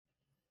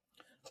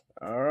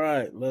All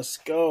right, let's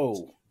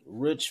go.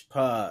 Rich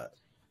Pod,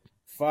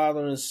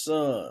 Father and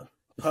Son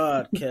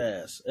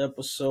Podcast,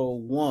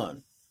 Episode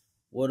 1.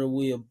 What are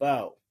we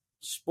about?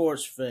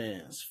 Sports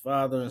fans,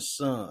 father and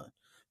son.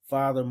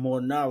 Father more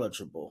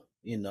knowledgeable,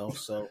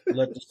 so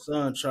let the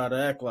son try to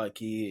act like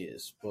he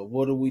is. But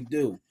what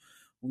do?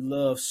 We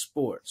love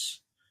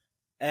sports.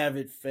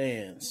 Avid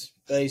fans,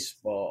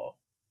 baseball,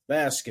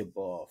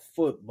 basketball,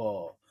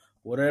 football,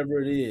 whatever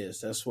it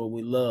is, that's what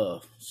we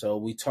love. So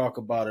we talk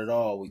about it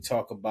all. We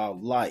talk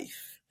about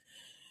life.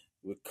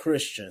 We're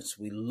Christians.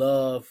 We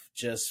love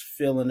just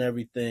filling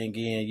everything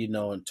in,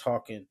 and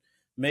talking,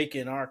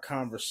 making our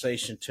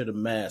conversation to the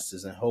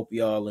masses, and hope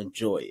y'all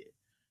enjoy it.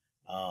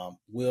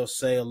 We'll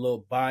say a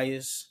little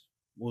bias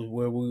was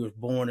where we were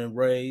born and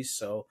raised.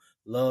 So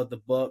love the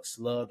Bucks,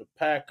 love the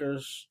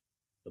Packers,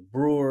 the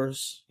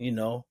Brewers,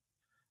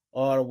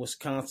 all the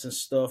Wisconsin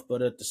stuff,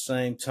 but at the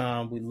same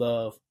time, we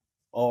love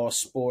all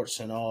sports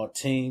and all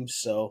teams.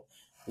 So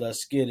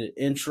let's get it.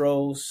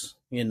 Intros,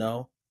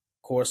 Of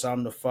course,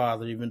 I'm the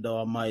father, even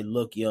though I might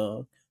look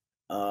young.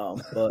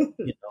 But,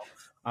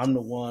 I'm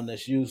the one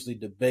that's usually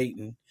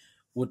debating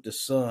with the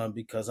son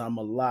because I'm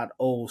a lot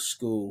old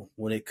school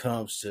when it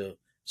comes to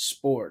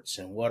sports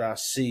and what I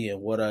see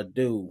and what I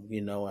do,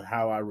 and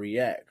how I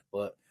react.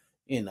 But,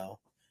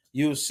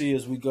 you'll see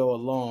as we go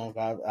along,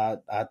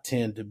 I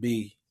tend to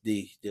be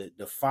the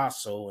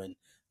fossil and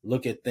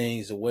look at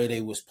things the way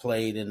they was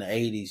played in the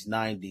 80s,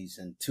 90s,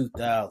 and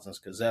 2000s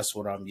because that's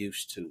what I'm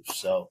used to.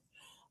 So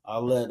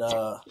I'll let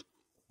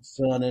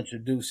son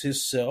introduce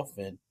himself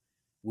and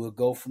we'll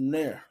go from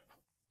there.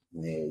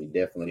 Yeah, he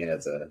definitely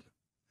has a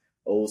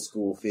old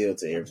school feel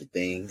to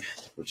everything,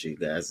 which you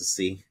guys will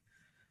see.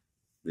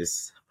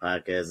 This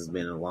podcast has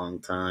been a long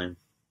time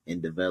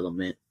in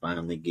development,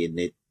 finally getting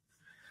it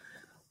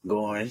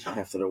going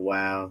after a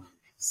while,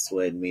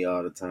 sweating me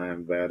all the time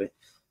about it.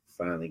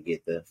 Finally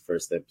get the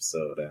first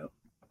episode out.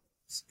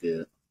 It's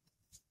good.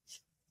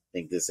 I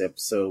think this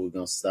episode we're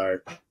going to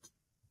start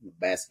the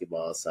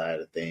basketball side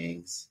of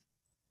things.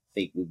 I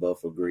think we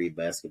both agree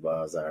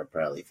basketball is our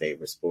probably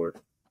favorite sport.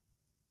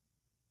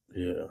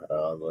 Yeah.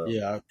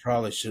 Yeah, I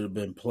probably should have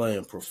been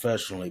playing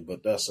professionally,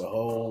 but that's a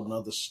whole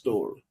nother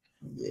story.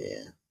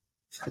 Yeah.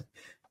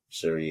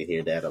 Sure you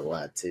hear that a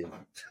lot too.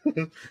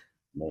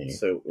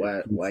 So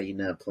why you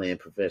not playing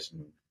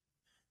professionally?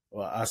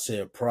 Well, I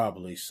said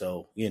probably,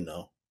 so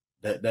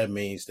that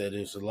means that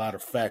there's a lot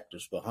of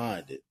factors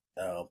behind it.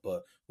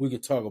 But we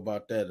could talk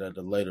about that at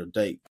a later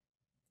date.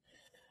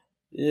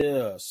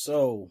 Yeah,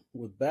 so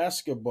with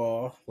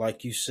basketball,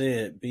 like you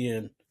said,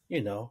 being,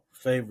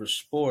 favorite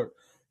sport,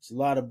 there's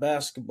a lot of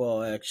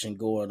basketball action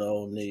going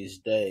on these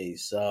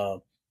days.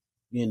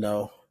 You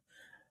know,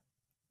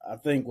 I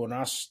think when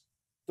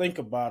think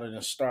about it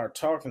and start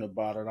talking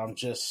about it, I'm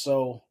just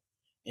so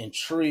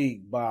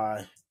intrigued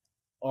by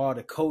all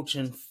the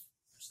coaching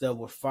that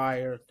were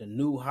fired, the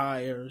new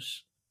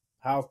hires,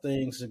 how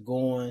things are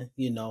going,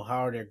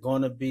 how they're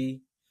going to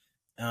be.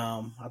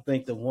 I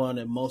think the one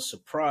that most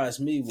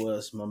surprised me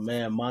was my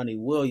man Monty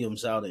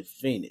Williams out in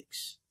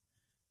Phoenix.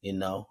 I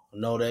know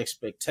the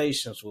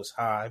expectations was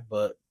high,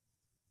 but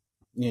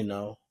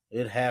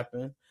it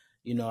happened.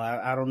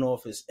 I don't know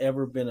if it's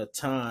ever been a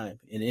time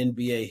in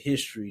NBA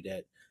history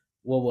that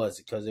what was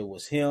it? Because it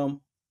was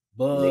him,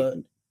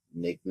 Bud,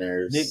 Nick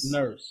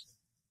Nurse,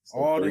 so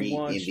all they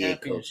won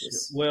championship.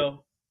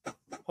 Well,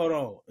 hold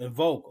on, and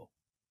Vogel.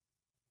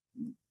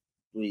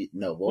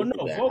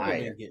 Vogel got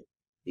hired.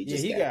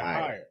 He got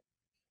hired.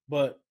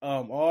 But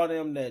all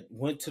them that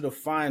went to the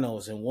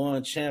finals and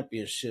won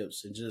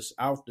championships and just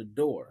out the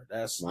door.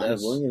 That's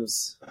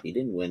Williams. He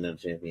didn't win no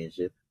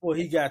championship. Well,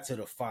 he got to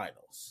the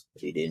finals.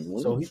 He didn't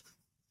win.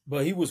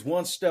 But he was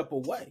one step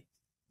away.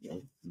 Yeah.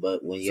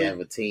 But when you have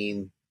a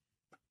team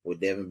with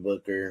Devin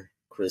Booker,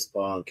 Chris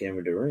Paul, and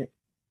Kevin Durant,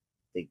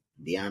 I think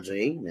DeAndre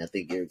Ayton, I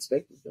think you're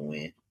expected to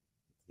win.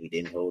 He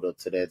didn't hold up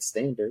to that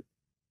standard.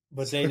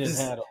 But they didn't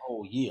have a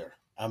whole year.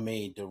 I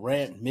mean,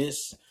 Durant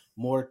missed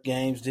more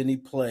games than he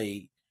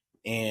played.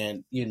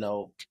 And,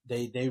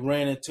 they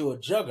ran into a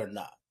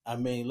juggernaut. I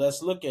mean,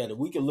 let's look at it.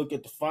 We can look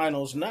at the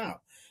finals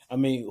now. I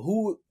mean,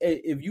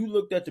 if you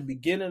looked at the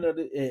beginning of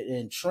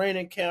in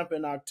training camp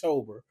in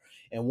October,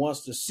 and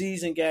once the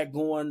season got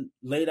going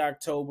late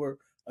October,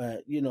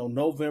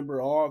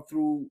 November, all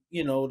through,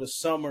 the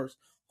summers,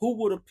 who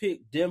would have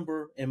picked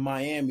Denver and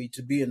Miami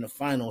to be in the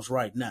finals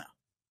right now?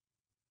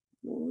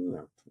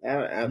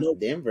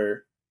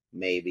 Denver,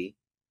 maybe.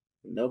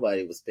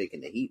 Nobody was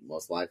picking the Heat,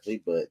 most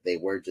likely, but they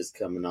were just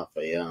coming off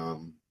a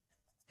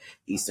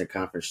Eastern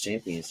Conference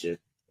championship,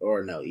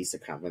 or no,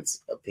 Eastern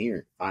Conference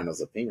finals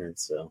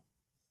appearance. So,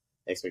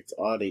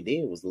 all they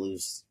did was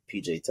lose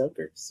PJ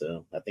Tucker.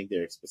 So, I think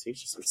their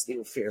expectations were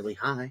still fairly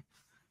high.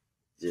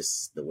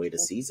 Just the way the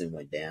season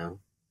went down.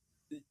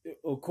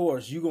 Of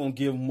course, you're gonna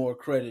give them more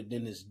credit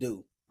than it's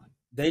due.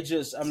 They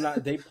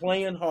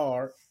playing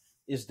hard.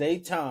 It's their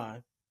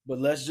time, but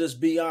let's just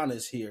be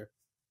honest here.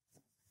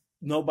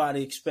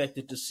 Nobody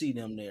expected to see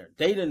them there.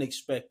 They didn't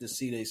expect to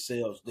see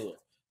themselves there.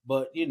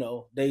 But,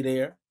 they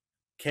there.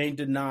 Can't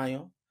deny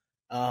them.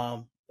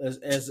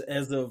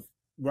 as of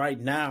right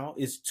now,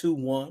 it's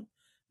 2-1.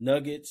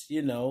 Nuggets,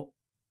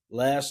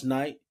 last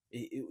night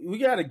we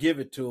got to give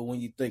it to it when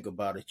you think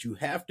about it. You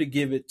have to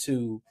give it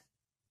to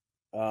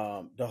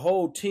the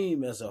whole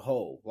team as a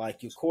whole.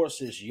 Like, of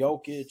course, it's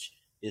Jokic,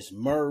 it's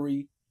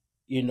Murray,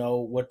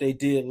 what they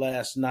did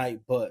last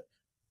night. But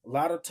a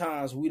lot of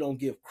times we don't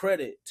give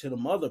credit to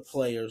them other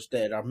players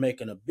that are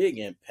making a big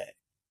impact.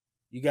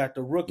 You got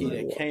the rookie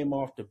that came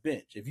off the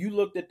bench. If you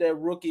looked at that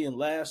rookie in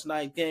last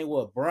night's game,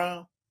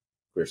 Brown?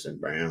 Christian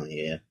Brown,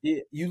 yeah.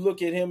 You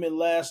look at him in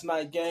last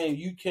night's game,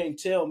 you can't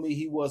tell me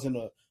he wasn't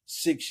a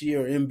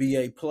 6-year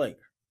NBA player.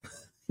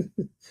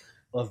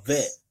 A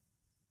vet.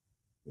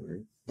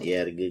 He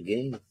had a good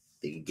game. I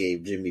think he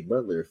gave Jimmy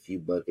Butler a few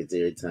buckets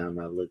every time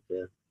I looked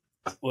at.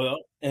 Well,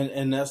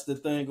 and that's the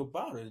thing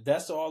about it.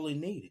 That's all he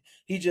needed.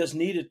 He just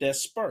needed that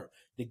spurt.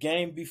 The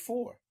game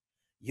before,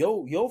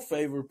 your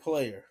favorite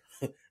player,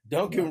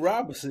 Duncan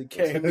Robinson,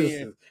 came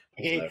in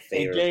and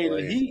gave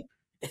the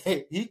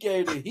Heat. He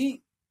gave the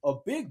Heat a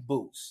big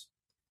boost.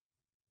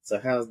 So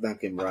how's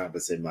Duncan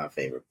Robinson my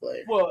favorite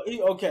player? Well,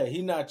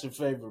 he's not your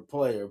favorite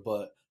player,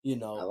 but you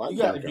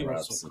got to give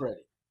him some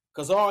credit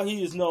because all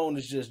he is known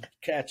is just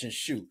catch and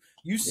shoot.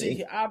 You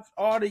see,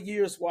 all the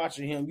years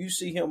watching him, you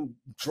see him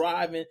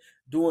driving,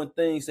 doing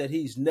things that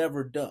he's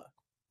never done,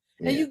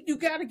 and you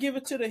got to give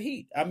it to the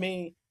Heat. I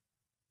mean,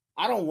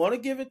 I don't want to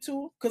give it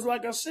to him because,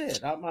 like I said,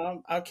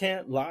 I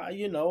can't lie,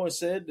 and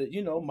said that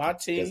my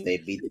team because they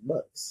beat the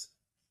Bucks.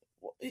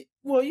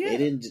 Well, yeah, they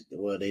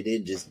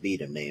didn't just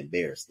beat them; they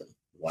embarrassed them.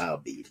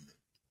 Wow, beat them.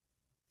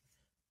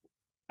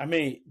 I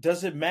mean,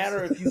 does it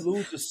matter if you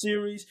lose the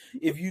series?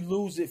 If you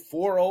lose it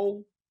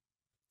 4-0,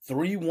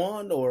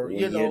 3-1, or when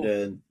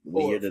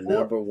you're the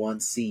number one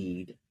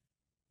seed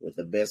with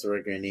the best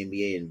record in the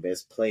NBA and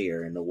best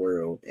player in the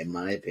world, in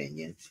my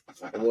opinion.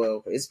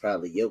 Well, it's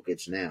probably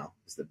Jokic now.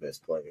 He's the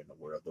best player in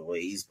the world the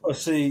way he's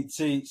playing.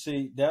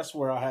 See, that's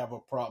where I have a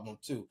problem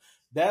too.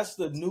 That's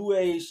the new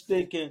age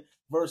thinking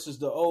versus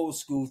the old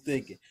school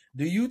thinking.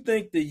 Do you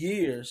think the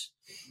years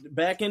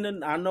back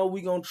I know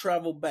we're going to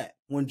travel back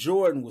when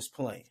Jordan was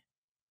playing.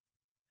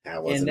 I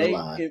wasn't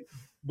alive.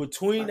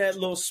 Between that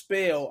little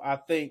spell, I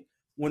think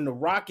when the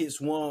Rockets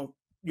won,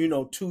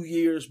 2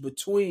 years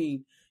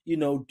between,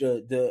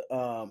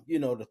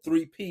 the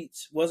three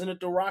peats, wasn't it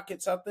the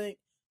Rockets, I think?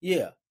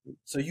 Yeah.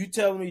 So you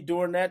telling me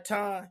during that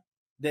time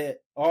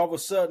that all of a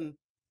sudden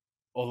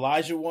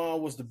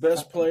Olajuwon was the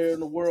best player in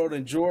the world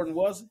and Jordan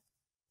wasn't?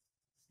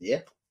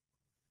 Yeah.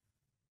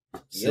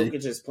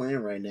 Jokic is playing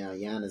right now.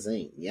 Giannis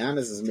ain't.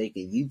 Giannis is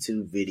making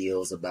YouTube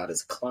videos about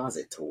his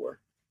closet tour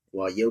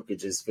while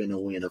Jokic is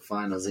finna win a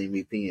finals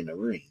MVP in the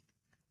ring.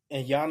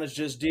 And Giannis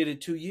just did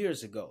it 2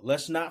 years ago.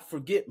 Let's not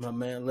forget, my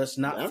man.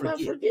 I'm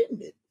not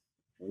forgetting it.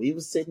 We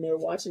was sitting there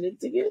watching it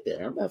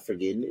together. I'm not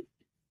forgetting it.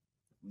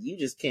 You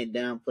just can't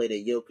downplay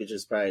that Jokic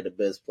is probably the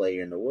best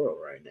player in the world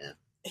right now.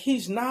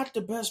 He's not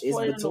the best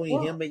player in the world. It's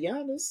between him and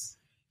Giannis.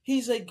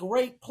 He's a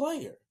great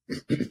player.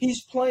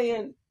 He's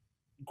playing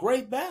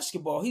great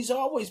basketball. He's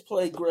always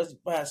played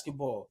great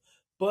basketball.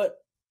 But,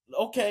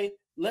 okay,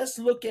 let's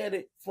look at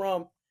it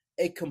from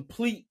a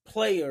complete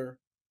player.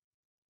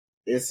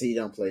 He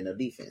don't play no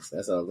defense.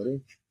 That's all it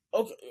is.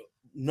 Okay,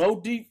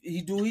 no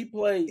he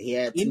play? He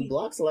had 2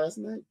 blocks last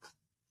night.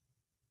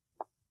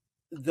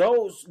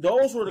 Those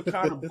were the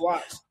kind of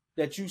blocks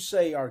that you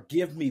say are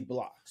give me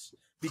blocks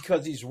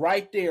because he's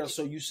right there.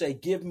 So you say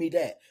give me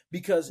that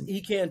because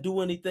he can't do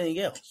anything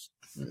else.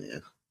 Yeah.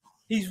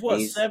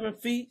 He's 7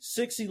 feet,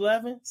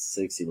 6'11"?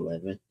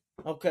 6'11".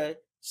 Okay.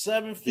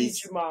 7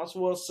 feet, you might as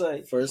well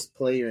say. First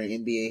player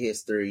in NBA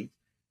history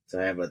to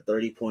have a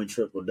 30-point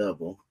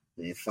triple-double.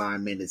 And 5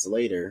 minutes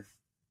later,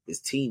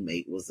 his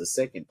teammate was the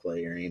second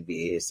player in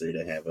NBA history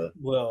to have a...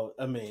 Well,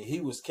 I mean,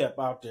 he was kept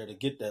out there to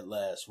get that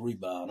last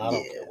rebound. I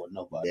don't care what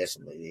nobody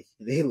definitely.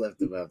 They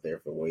left him out there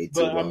for way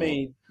too long. But, I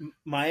mean,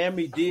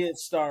 Miami did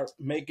start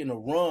making a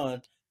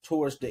run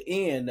towards the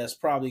end that's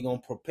probably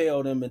going to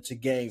propel them into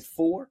Game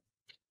 4.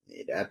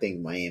 I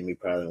think Miami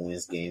probably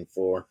wins Game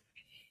 4.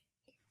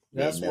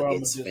 That's where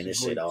Nuggets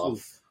finish it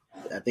off.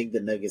 I think the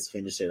Nuggets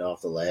finish it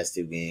off the last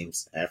 2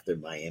 games after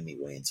Miami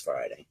wins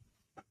Friday.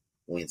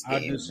 Wins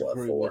Game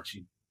 4.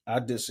 I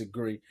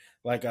disagree.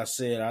 Like I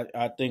said,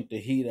 I think the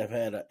Heat have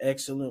had an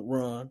excellent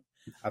run.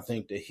 I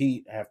think the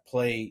Heat have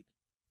played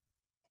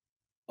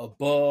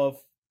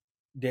above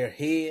their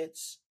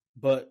heads,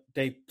 but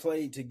they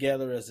played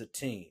together as a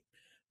team.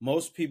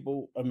 Most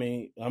people, I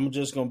mean, I'm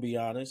just going to be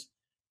honest,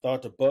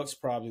 thought the Bucks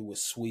probably would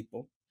sweep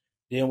them.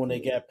 Then when they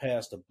got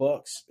past the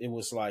Bucks, it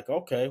was like,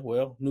 okay,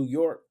 well, New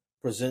York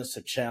presents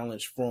a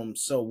challenge from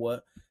so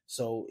what?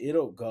 So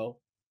it'll go.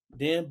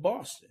 Then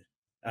Boston.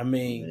 I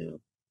mean,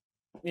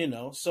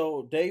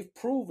 so they've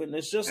proven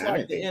it's just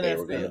like the NFL. They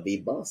were going to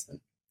beat Boston.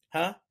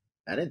 Huh?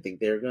 I didn't think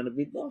they were going to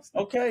beat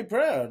Boston. Okay,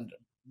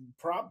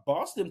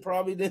 Boston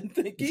probably didn't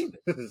think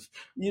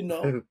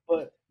either,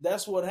 but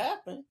that's what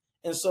happened.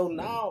 And so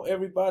now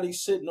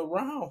everybody's sitting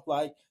around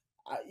like,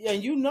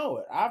 and you know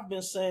it. I've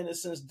been saying it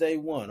since day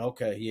one.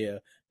 Okay, yeah,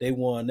 they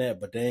won that,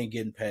 but they ain't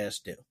getting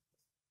past them.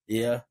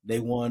 Yeah, they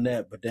won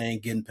that, but they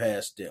ain't getting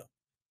past them.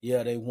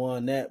 Yeah, they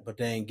won that, but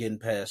they ain't getting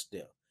past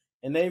them.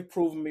 And they've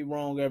proven me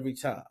wrong every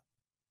time.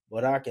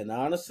 But I can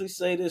honestly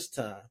say this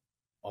time,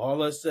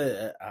 all I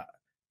said,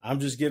 I'm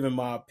just giving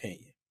my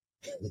opinion.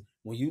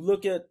 When you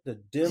look at the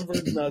Denver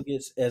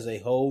Nuggets as a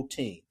whole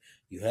team,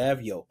 you have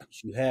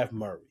Jokic, you have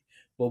Murray.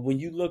 But when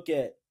you look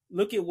at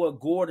what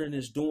Gordon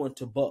is doing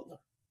to Butler.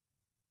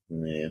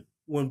 Yeah.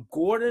 When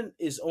Gordon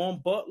is on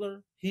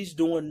Butler, he's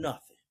doing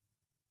nothing.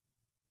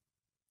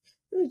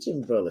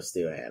 Jimmy Butler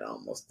still had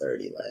almost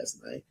 30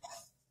 last night.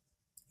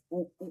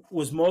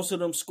 Was most of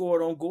them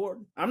scored on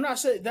Gordon? I'm not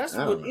saying that's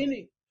with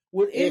any.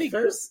 At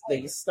first,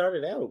 they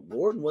started out.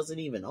 Gordon wasn't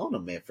even on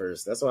them at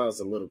first. That's why I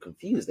was a little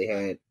confused. They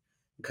had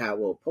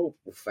Caldwell Pope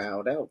who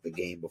fouled out the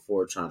game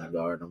before trying to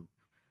guard him.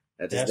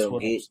 I just don't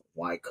get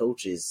why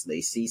coaches,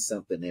 they see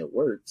something that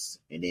works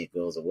and then it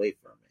goes away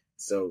from it.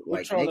 So, we're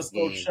like, trying next to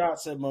throw game,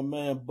 shots at my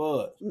man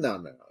Bud.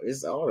 No.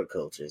 It's all the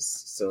coaches.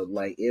 So,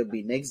 like, it'll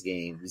be next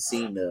game. You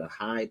seen the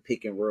high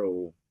pick and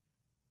roll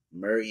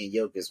Murray and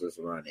Jokic was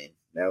running.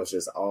 That was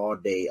just all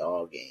day,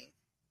 all game.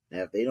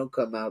 Now, if they don't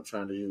come out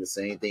trying to do the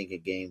same thing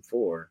in game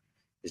 4,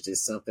 it's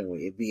just something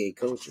with NBA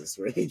coaches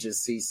where they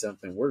just see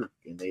something work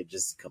and they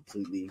just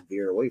completely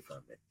veer away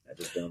from it. I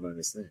just don't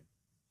understand.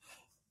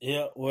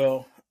 Yeah,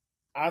 well,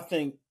 I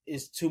think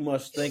it's too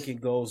much thinking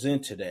goes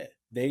into that.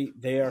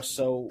 They are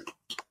so,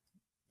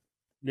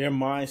 their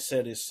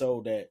mindset is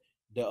so that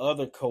the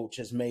other coach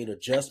has made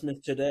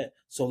adjustments to that.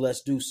 So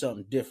let's do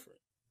something different.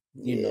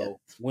 You know,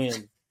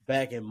 when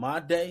back in my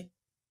day,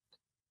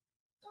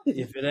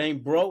 if it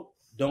ain't broke,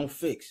 don't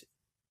fix it.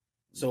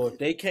 So if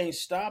they can't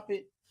stop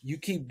it, you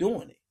keep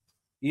doing it.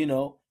 You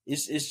know,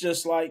 it's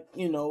just like,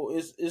 you know,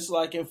 it's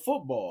like in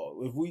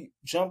football. If we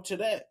jump to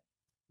that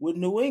with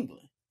New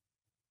England,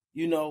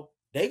 you know,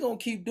 they gonna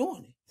keep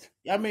doing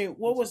it. I mean,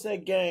 what was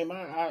that game?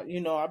 I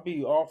I'd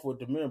be off with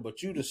the memory,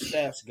 but you the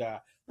stats guy.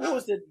 What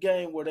was that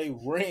game where they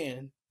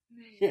ran,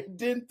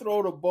 didn't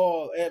throw the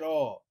ball at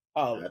all?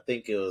 I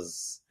think it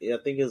was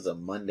a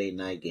Monday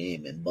night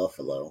game in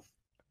Buffalo.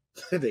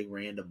 They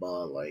ran the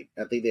ball I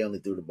think they only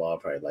threw the ball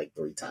probably like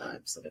 3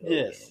 times.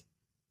 Yes. Game.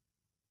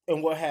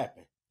 And what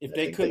happened? If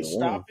they couldn't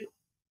stop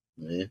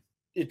it,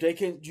 if they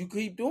can, you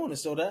keep doing it.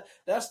 So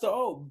that's the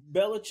old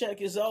Belichick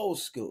is old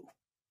school.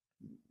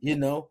 You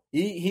know,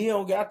 he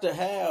don't got to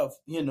have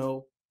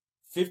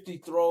 50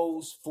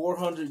 throws,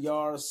 400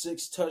 yards,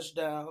 6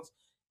 touchdowns.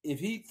 If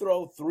he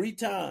throw 3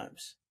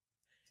 times,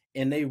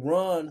 and they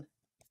run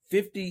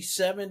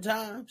 57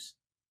 times,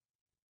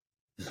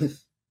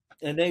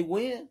 and they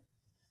win.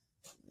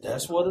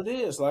 That's what it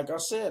is. Like I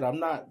said, I'm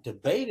not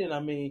debating.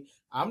 I mean,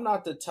 I'm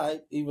not the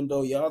type, even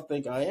though y'all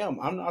think I am,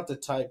 I'm not the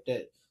type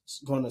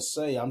that's going to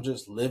say I'm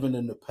just living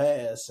in the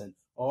past and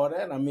all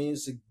that. I mean,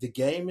 the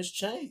game has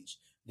changed.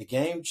 The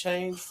game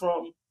changed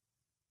from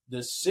the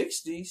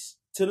 60s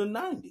to the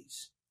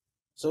 90s.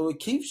 So it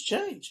keeps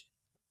changing.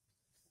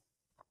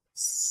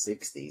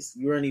 60s?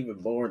 You weren't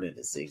even born in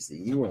the 60s.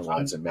 You weren't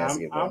watching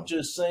basketball. I'm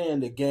just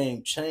saying the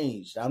game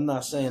changed. I'm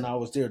not saying I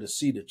was there to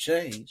see the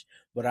change,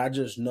 but I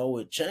just know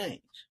it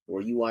changed.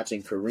 Were you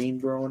watching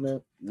Kareem growing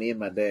up? Me and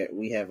my dad,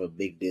 we have a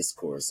big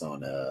discourse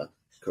on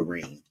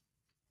Kareem.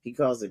 He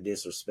calls it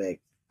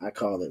disrespect. I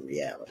call it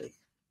reality.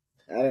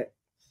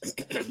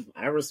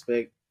 I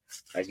respect.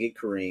 I get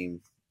Kareem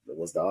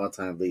was the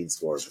all-time leading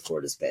scorer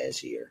before this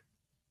past year.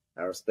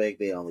 I respect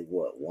they only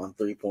 1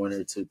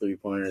 3-pointer, 2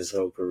 3-pointers his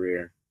whole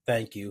career.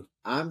 Thank you.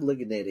 I'm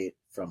looking at it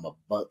from a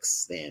Bucks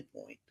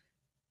standpoint.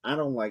 I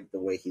don't like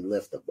the way he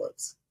left the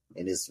Bucks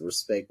and his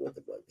respect with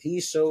the Bucks. He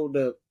showed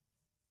up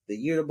the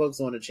year the Bucks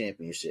won the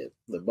championship.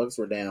 The Bucks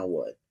were down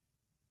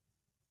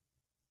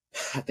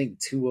I think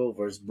 2-0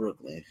 versus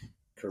Brooklyn.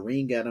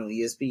 Kareem got on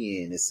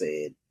ESPN and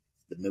said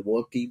the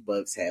Milwaukee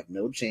Bucks have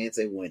no chance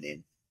at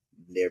winning.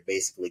 They're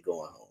basically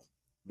going home.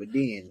 But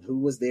then, who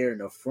was there in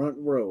the front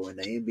row in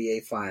the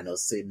NBA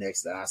Finals sitting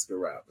next to Oscar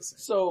Robertson?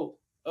 So,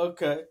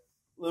 okay,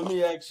 let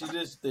me ask you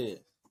this then.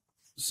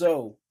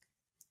 So,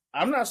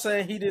 I'm not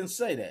saying he didn't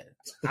say that.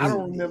 I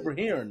don't remember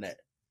hearing that.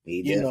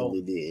 He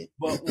definitely did.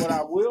 But what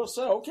I will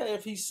say, okay,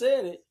 if he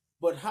said it,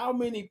 but how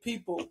many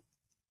people,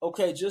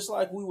 okay, just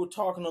like we were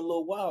talking a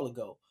little while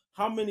ago,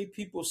 how many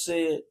people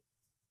said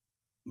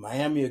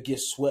Miami will get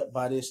swept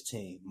by this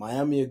team?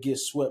 Miami will get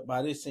swept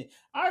by this team.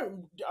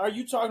 Are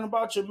you talking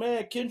about your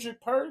man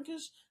Kendrick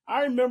Perkins?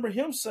 I remember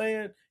him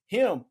saying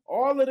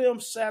all of them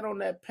sat on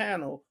that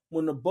panel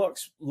when the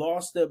Bucks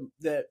lost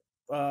that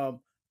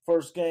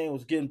first game,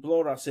 was getting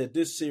blown out. I said,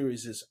 this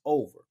series is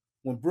over.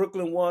 When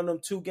Brooklyn won them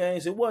 2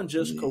 games, it wasn't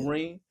just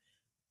Kareem.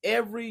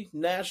 Every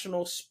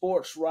national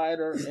sports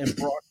writer and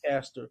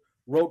broadcaster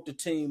wrote the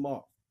team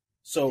off.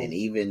 So, and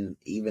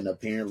even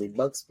apparently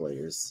Bucks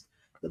players.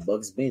 The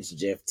Bucks bench,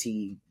 Jeff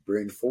T,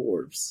 Brent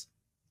Forbes,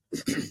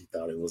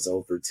 thought it was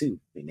over too,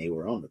 and they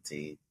were on the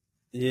team.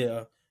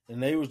 Yeah,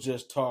 and they was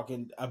just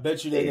talking. I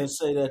bet you they didn't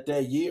say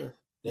that year.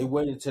 They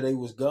waited till they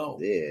was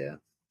gone. Yeah.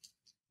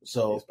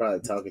 So they was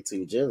probably talking to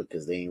each other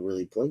because they ain't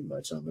really played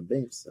much on the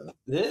bench. So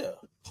yeah,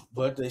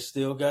 but they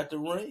still got the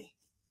ring.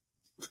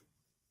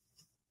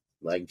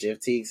 Like Jeff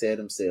Teague said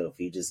himself,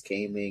 he just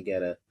came in,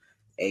 got a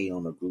A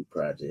on the group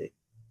project.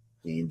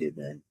 He ain't did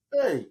nothing.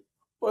 Hey,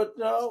 but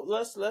no,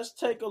 let's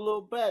take a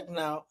little back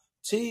now.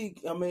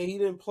 Teague, I mean, he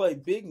didn't play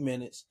big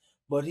minutes,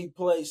 but he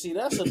played. See,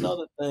 that's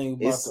another thing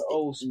about the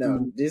old school.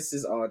 No, this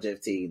is all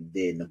Jeff Teague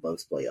did in the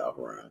Bucks playoff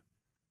run.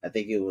 I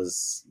think it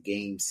was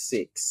Game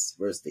 6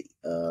 versus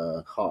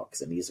the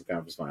Hawks in the Eastern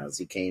Conference Finals.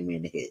 He came in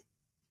and hit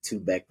 2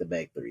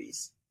 back-to-back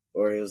threes,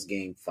 or it was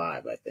Game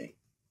 5, I think,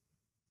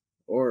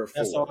 or 4.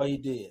 That's all he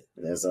did.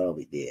 That's all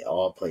he did.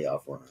 All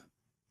playoff run.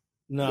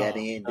 No, Got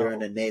in during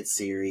the Nets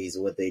series.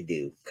 What they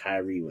do?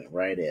 Kyrie went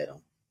right at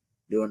him.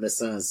 During the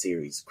Suns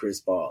series,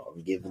 Chris Paul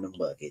giving them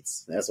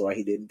buckets. That's why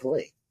he didn't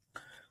play.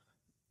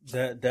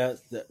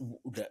 That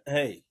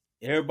hey,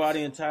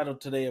 everybody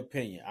entitled to their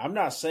opinion. I'm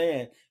not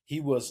saying he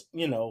was,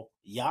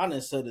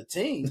 Giannis of the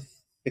team.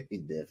 He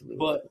definitely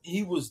but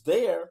he was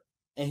there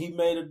and he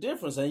made a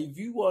difference. And if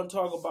you want to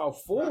talk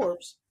about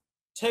Forbes,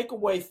 take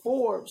away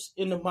Forbes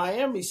in the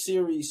Miami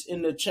series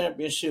in the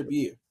championship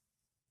year.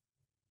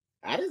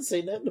 I didn't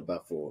say nothing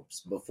about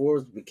Forbes, but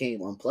Forbes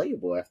became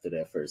unplayable after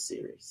that first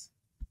series.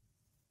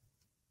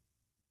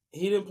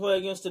 He didn't play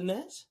against the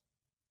Nets?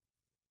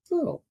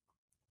 No.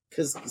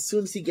 Because as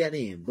soon as he got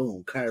in,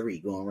 boom, Kyrie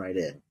going right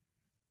at him.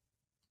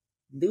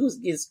 Dude was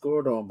getting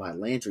scored on by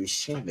Landry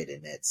Shamet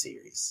in that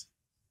series.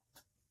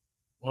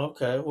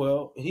 Okay,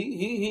 well,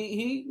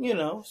 he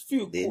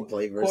few didn't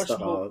play versus the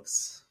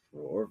Hawks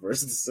or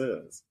versus the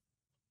Suns.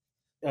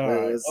 All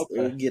right,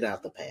 let's get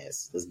out the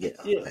pass. Let's get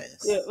out the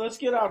pass. Yeah, let's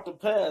get out the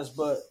pass.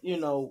 But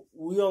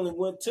we only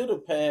went to the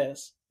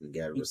pass. We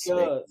gotta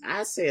respect.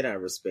 I said I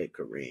respect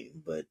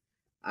Kareem, but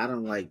I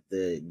don't like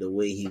the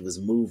way he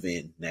was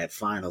moving that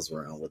finals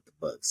run with the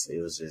Bucks.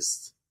 It was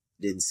just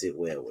didn't sit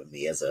well with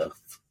me as a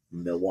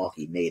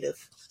Milwaukee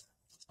native.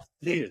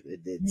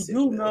 It didn't sit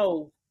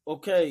well.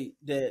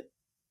 That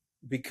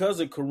because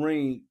of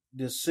Kareem,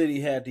 the city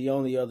had the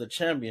only other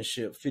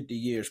championship 50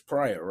 years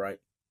prior, right?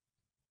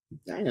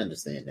 I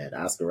understand that.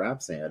 Oscar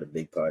Robertson had a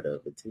big part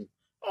of it too.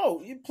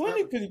 Oh,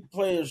 plenty of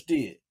players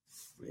did.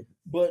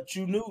 But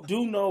you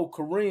do know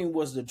Kareem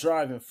was the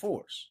driving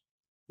force.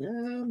 Yeah,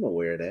 I'm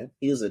aware of that.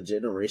 He was a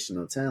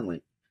generational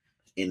talent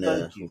in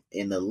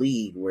a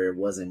league where it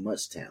wasn't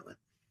much talent.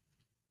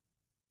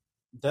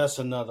 That's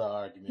another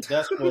argument.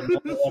 That's for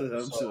another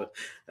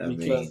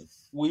episode.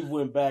 We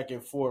went back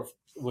and forth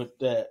with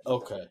that.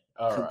 Okay,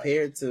 all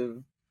compared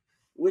to,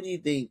 what do you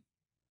think?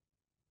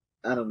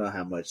 I don't know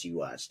how much you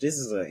watch. This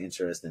is an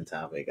interesting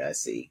topic I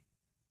see.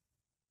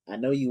 I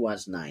know you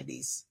watch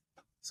 90s.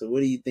 So what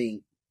do you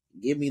think?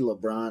 Give me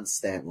LeBron's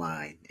stat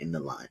line in the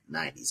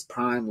 90s.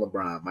 Prime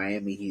LeBron,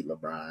 Miami Heat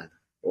LeBron,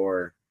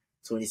 or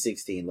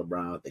 2016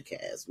 LeBron with the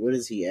Cavs. What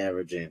is he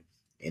averaging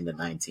in the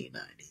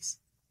 1990s?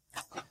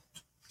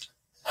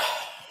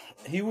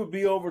 He would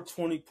be over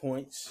 20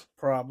 points,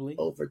 probably.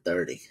 Over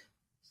 30.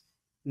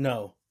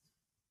 No.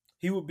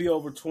 He would be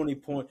over 20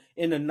 points.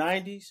 In the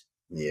 90s?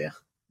 Yeah.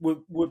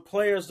 With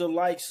players the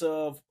likes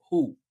of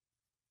who?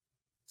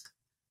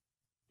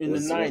 In the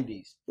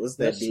 90s. What's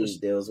that dude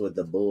that was with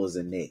the Bulls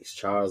and Knicks?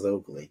 Charles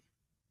Oakley.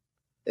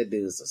 That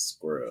dude's a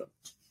scrub.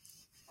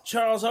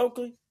 Charles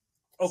Oakley?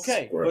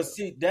 Okay. Scrub. But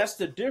see, that's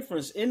the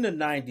difference in the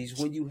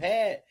 90s when you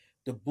had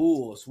the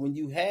Bulls, when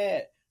you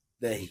had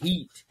the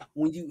Heat,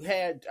 when you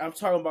had, I'm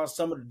talking about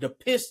some of the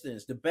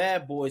Pistons, the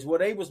Bad Boys, well,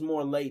 they was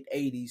more late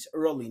 80s,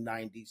 early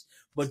 90s.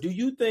 But do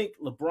you think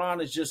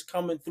LeBron is just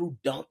coming through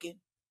dunking?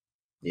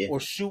 Yeah. Or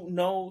shooting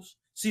those?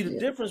 See, the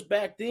difference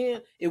back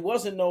then, it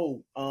wasn't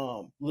no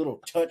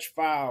little touch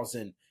fouls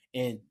and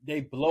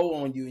they blow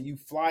on you and you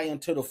fly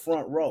into the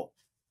front row.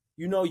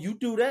 You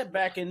do that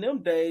back in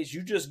them days,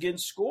 you just getting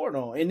scored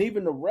on. And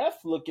even the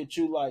ref look at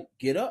you like,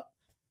 get up.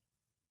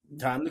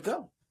 Time to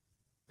go.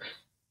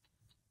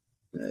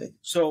 Right.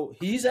 So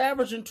he's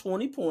averaging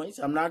 20 points.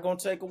 I'm not going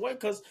to take away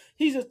because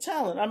he's a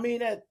talent. I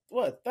mean, at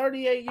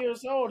 38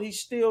 years old, he's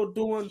still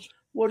doing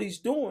what he's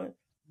doing.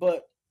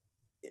 But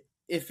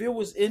if it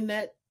was in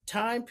that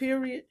time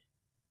period,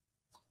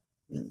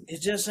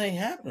 it just ain't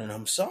happening.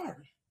 I'm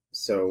sorry.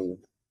 So,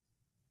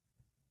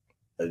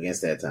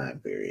 against that time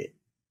period.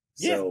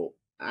 Yeah. So,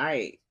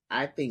 I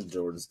think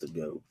Jordan's the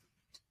GOAT.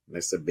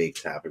 That's a big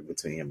topic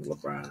between him and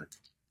LeBron.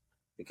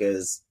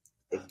 Because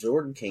if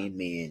Jordan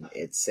came in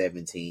at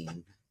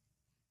 17,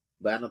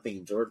 but I don't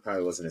think Jordan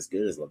probably wasn't as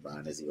good as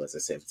LeBron as he was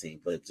at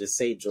 17, but just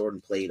say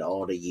Jordan played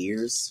all the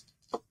years.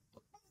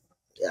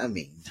 I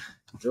mean,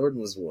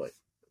 Jordan was what?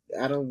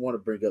 I don't want to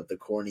bring up the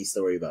corny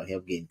story about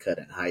him getting cut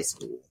in high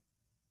school,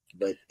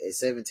 but at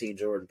 17,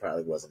 Jordan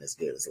probably wasn't as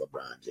good as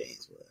LeBron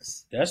James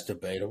was. That's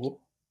debatable.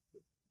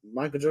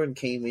 Michael Jordan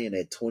came in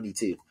at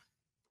 22.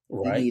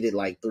 Right. He needed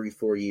like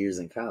 3-4 years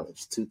in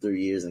college, 2-3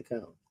 years in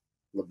college.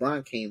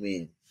 LeBron came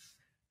in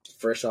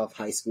fresh off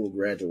high school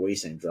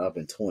graduation,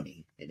 dropping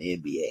 20 in the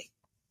NBA.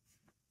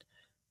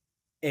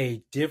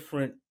 A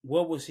different,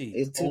 what was he?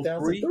 In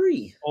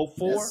 2003.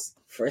 04? That's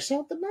fresh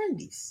out the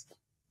 90s.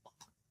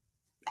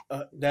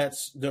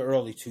 That's the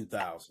early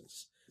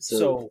 2000s.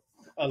 So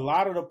a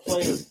lot of the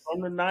players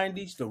from the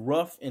 90s, the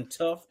rough and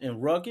tough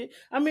and rugged.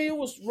 I mean, it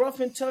was rough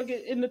and tugged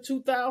in the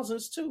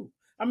 2000s too.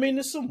 I mean,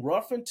 there's some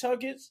rough and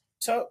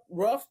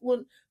rough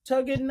one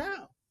tugged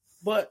now.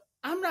 But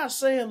I'm not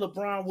saying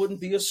LeBron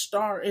wouldn't be a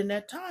star in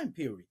that time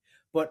period.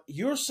 But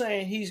you're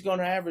saying he's going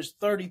to average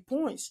 30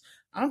 points.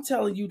 I'm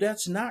telling you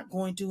that's not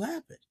going to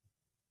happen.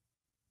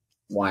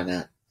 Why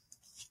not?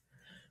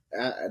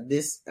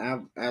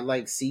 I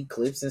like see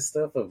clips and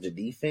stuff of the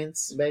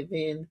defense back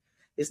then.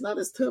 It's not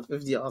as tough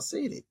as y'all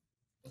said it.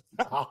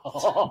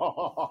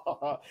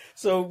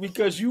 So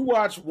because you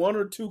watch one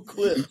or two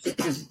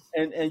clips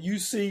and you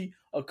see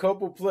a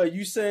couple play,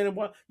 you saying,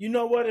 well, you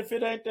know what? If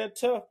it ain't that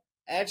tough,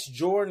 ask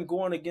Jordan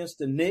going against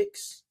the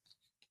Knicks.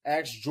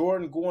 Ask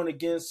Jordan going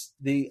against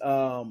the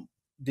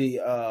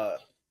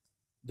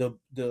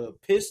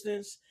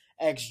Pistons.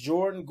 Ask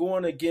Jordan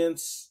going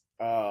against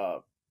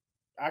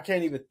I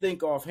can't even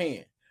think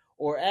offhand.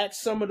 Or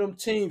ask some of them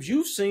teams,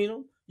 you've seen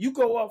them. You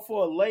go up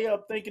for a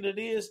layup thinking it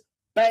is,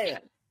 bam,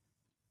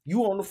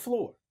 you on the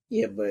floor.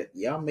 Yeah, but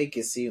y'all make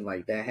it seem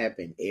like that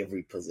happened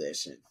every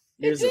possession.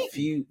 There's a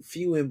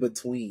few in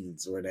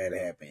betweens where that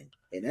happened,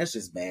 and that's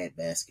just bad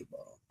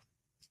basketball.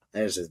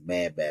 That's just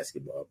bad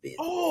basketball business.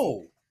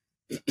 Oh,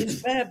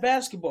 it's bad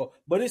basketball,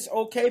 but it's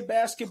okay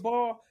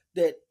basketball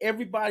that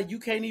everybody, you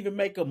can't even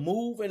make a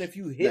move, and if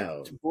you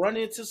run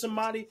into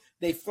somebody,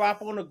 they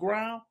flop on the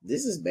ground.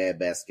 This is bad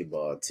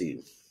basketball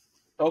too.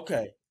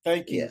 Okay,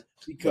 thank you. Yeah,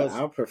 because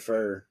I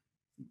prefer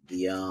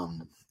the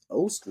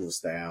old school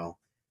style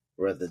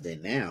rather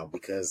than now,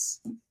 because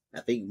I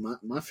think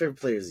my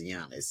favorite player is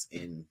Giannis,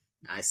 and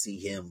I see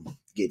him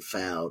get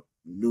fouled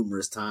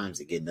numerous times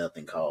and get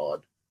nothing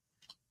called.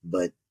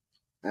 But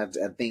I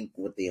think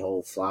with the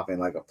whole flopping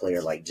like a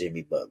player like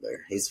Jimmy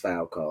Butler, his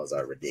foul calls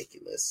are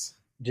ridiculous.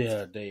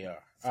 Yeah, they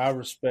are. I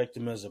respect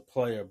him as a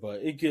player,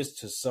 but it gets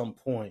to some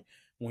point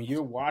when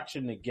you're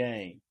watching the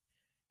game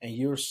and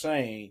you're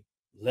saying,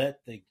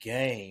 let the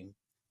game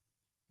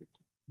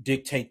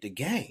dictate the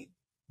game.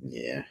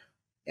 Yeah.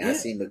 I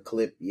seen the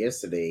clip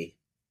yesterday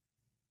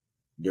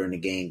during the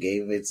game.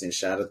 Gabe Vincent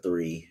shot a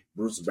three.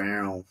 Bruce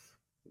Brown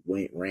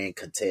ran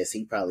contest.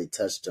 He probably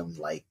touched him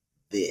like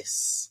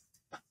this.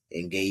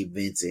 And Gabe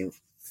Vincent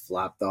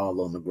flopped all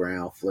on the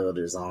ground, flailed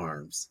his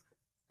arms.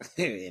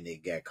 And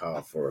it got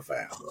called for a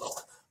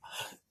foul.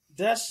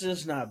 That's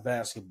just not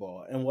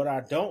basketball. And what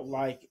I don't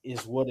like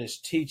is what it's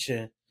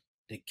teaching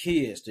the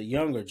kids, the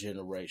younger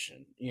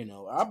generation. You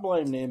know, I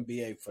blame the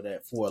NBA for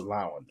that, for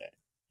allowing that.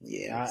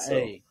 Yeah.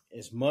 Hey,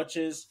 as much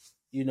as,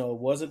 you know, it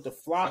wasn't the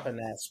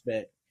flopping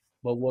aspect,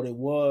 but what it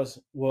was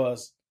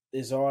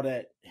is all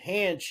that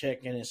hand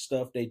checking and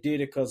stuff. They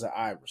did it because of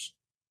Iverson.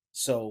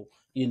 So,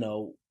 you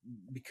know,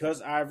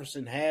 because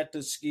Iverson had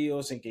the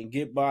skills and can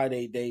get by,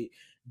 they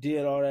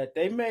did all that.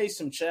 They made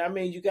some change. I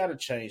mean, you got to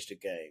change the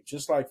game,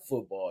 just like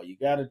football. You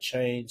got to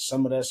change.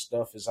 Some of that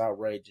stuff is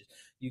outrageous.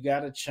 You got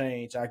to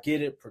change. I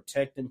get it,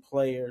 protecting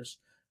players.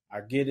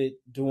 I get it,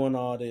 doing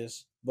all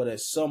this. But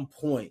at some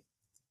point,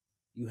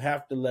 you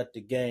have to let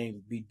the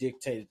game be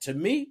dictated. To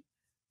me,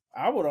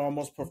 I would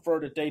almost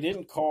prefer that they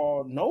didn't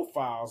call no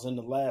fouls in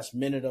the last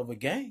minute of a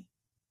game.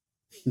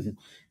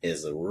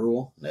 As a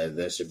rule?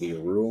 That should be a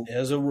rule?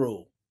 As a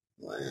rule.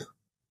 Wow.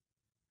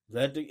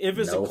 If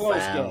it's a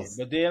close game.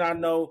 But then I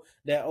know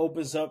that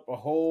opens up a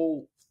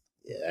whole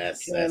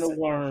can of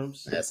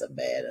worms. That's a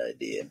bad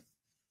idea.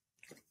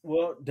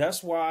 Well,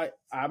 that's why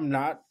I'm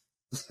not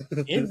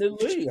in the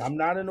league. I'm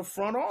not in the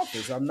front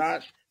office. I'm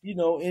not, you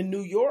know, in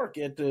New York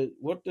at the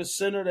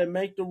center that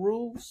make the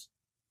rules,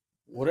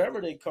 whatever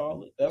they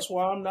call it. That's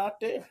why I'm not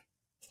there.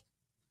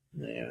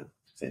 Yeah.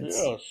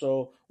 Yeah.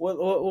 So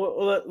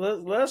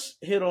let's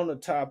hit on the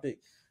topic.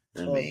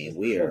 I mean,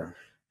 we're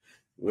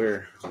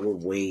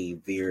way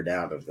veered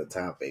out of the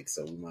topic,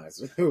 so we might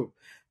as well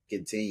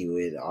continue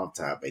it off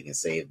topic and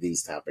save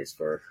these topics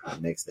for our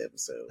next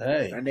episode.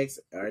 Hey.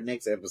 Our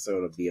next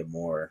episode will be a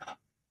more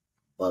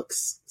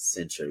Bucks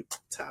centric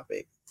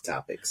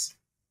topics,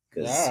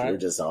 because we're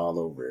just all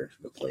over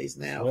the place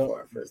now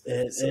for our first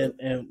episode.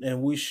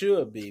 And we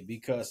should be,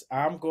 because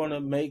I'm going to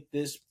make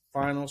this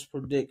finals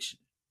prediction.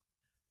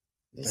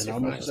 And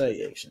I'm going to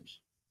say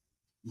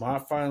my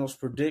finals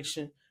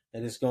prediction,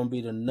 that it's going to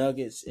be the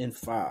Nuggets in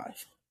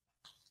 5.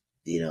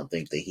 You don't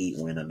think the Heat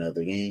win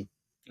another game?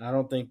 I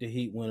don't think the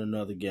Heat win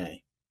another game.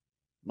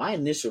 My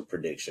initial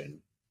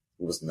prediction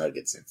was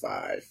Nuggets in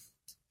 5.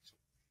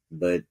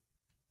 But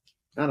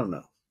I don't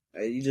know.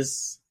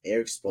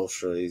 Eric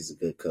Spoelstra is a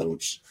good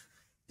coach.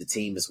 The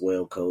team is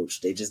well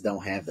coached. They just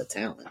don't have the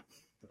talent.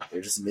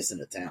 They're just missing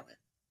the talent.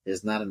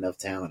 There's not enough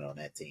talent on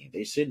that team.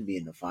 They shouldn't be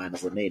in the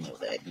finals, and they know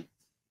that.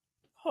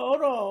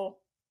 Hold on.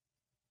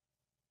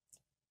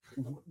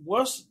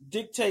 What's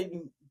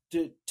dictating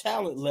the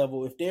talent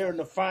level if they're in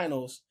the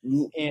finals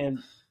and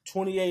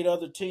 28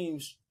 other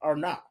teams are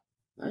not?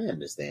 I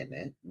understand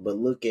that. But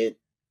look at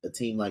a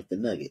team like the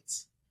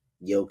Nuggets.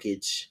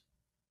 Jokic,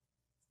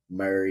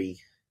 Murray,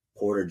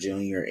 Porter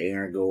Jr.,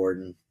 Aaron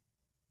Gordon.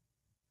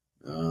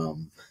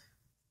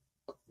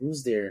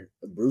 Who's there?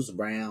 Bruce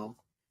Brown.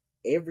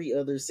 Every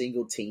other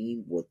single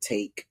team will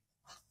take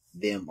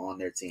them on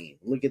their team.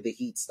 Look at the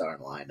Heat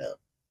starting lineup.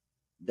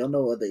 Don't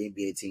know other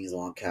NBA teams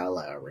want Kyle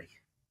Lowry.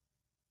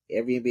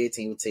 Every NBA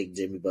team would take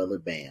Jimmy Butler,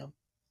 Bam.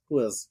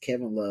 Who else?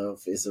 Kevin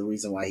Love is the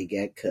reason why he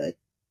got cut.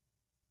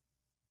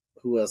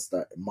 Who else?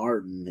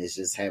 Martin is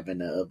just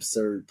having an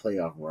absurd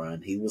playoff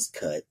run. He was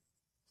cut.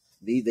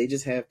 They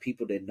just have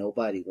people that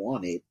nobody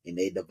wanted, and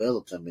they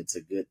develop them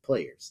into good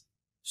players.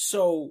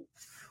 So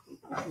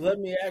let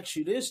me ask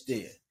you this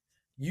then.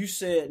 You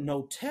said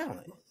no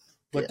talent,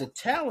 but the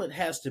talent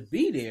has to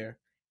be there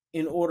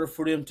in order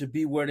for them to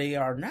be where they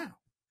are now.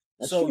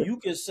 That's so true. You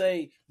could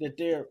say that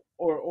they're,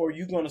 or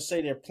you're going to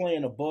say they're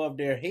playing above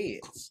their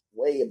heads.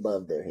 Way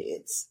above their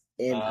heads.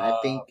 And I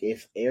think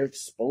if Eric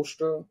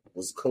Spoelstra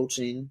was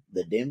coaching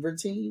the Denver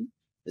team,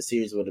 the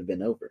series would have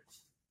been over.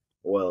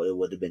 Well, it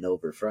would have been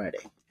over Friday.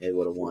 It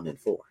would have won in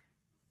 4.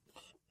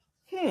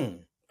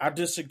 I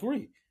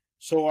disagree.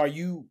 So are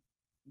you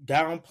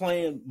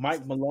downplaying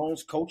Mike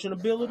Malone's coaching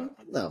ability?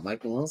 No,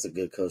 Mike Malone's a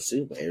good coach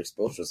too, but Eric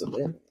Spoelstra's a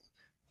better.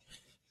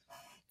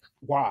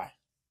 Why?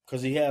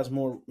 Because he has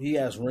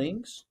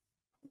rings?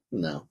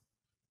 No.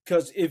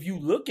 Because if you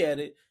look at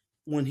it,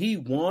 when he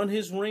won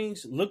his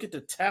rings, look at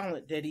the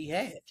talent that he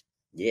had.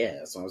 Yeah,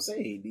 that's what I'm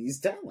saying. He needs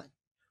talent.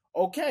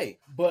 Okay,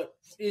 but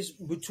it's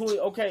between,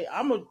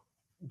 I'm going to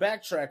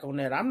backtrack on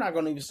that. I'm not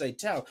going to even say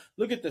talent.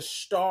 Look at the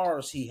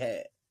stars he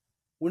had.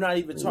 We're not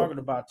even talking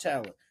about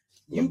talent.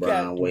 You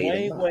got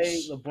Dwayne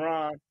Wade,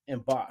 LeBron,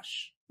 and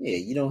Bosh. Yeah,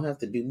 you don't have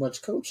to do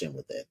much coaching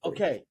with that.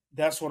 Okay,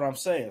 that's what I'm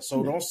saying.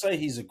 So don't say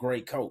he's a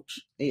great coach.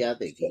 Yeah, I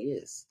think he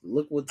is.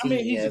 Look what team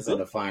he has in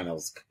the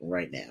finals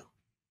right now.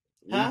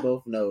 We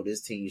both know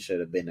this team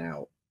should have been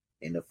out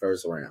in the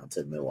first round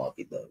to the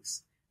Milwaukee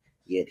Bucks.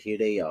 Yet here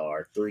they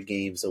are, 3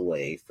 games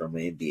away from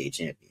an NBA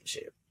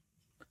championship.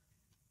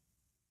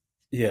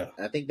 Yeah.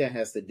 I think that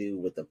has to do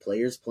with the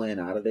players playing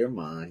out of their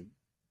mind,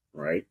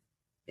 right?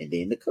 And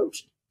then the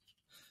coaching.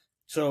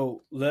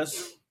 So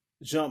let's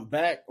jump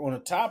back on a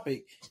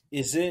topic.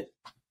 Is it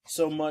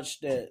so much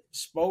that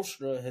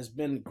Spoelstra has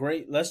been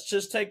great? Let's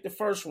just take the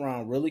first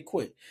round really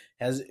quick.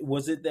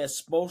 Was it that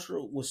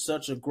Spoelstra was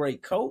such a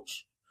great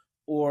coach,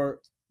 or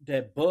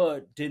that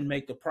Bud didn't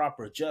make the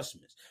proper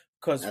adjustments?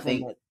 Because if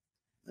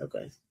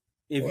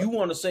you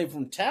want to say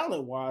from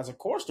talent wise, of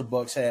course the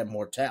Bucks had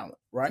more talent,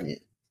 right? Yeah.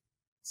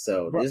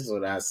 So this is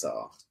what I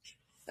saw.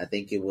 I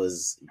think it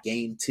was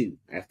game 2,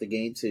 after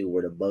game 2,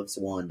 where the Bucks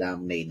won,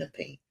 dominating the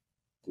paint.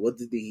 What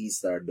did the Heat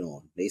start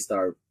doing? They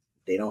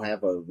don't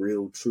have a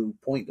real true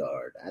point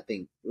guard. I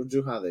think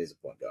Jrue Holiday's a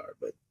point guard,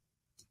 but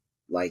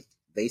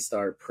they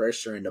start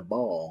pressuring the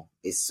ball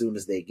as soon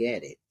as they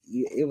get it.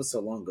 It was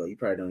so long ago, you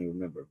probably don't even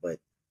remember, but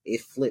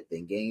it flipped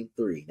in game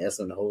 3. That's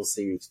when the whole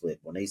series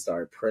flipped, when they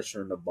started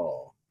pressuring the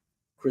ball.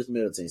 Chris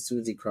Middleton, as soon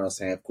as he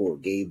crossed half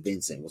court, Gabe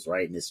Vincent was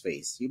right in his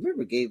face. You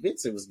remember Gabe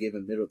Vincent was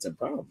giving Middleton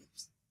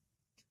problems.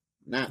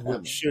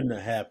 Shouldn't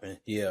have happened.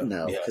 Yeah.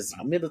 No, because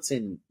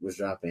Middleton was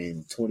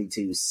dropping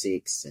 22,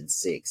 6, and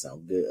 6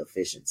 on good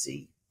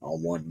efficiency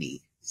on one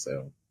knee.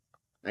 So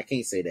I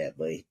can't say that,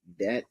 but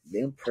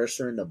them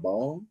pressuring the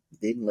ball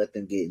didn't let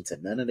them get into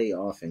none of their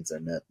offense, or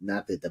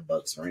not that the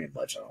Bucks ran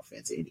much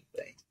offense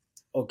anyway.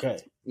 Okay.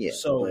 Yeah.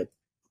 But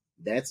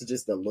that's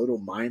just a little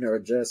minor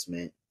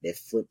adjustment that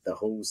flipped the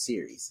whole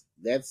series.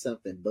 That's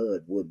something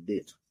Bud would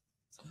do.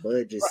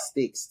 Bud just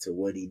sticks to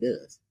what he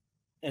does.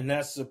 And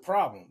that's the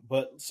problem.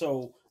 But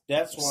so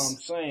that's why I'm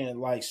saying,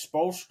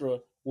 Spoelstra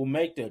will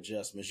make the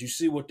adjustments. You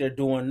see what they're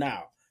doing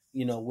now,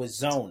 with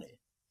zoning.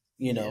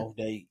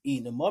 They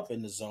eating them up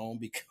in the zone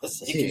because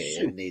they can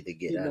shoot. Need to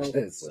get out.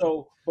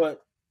 So,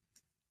 but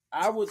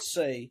I would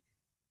say,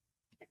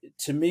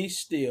 to me,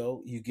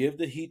 still, you give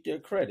the Heat their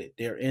credit.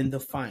 They're in the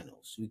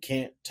finals. You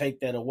can't take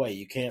that away.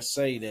 You can't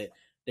say that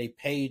they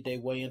paid their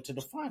way into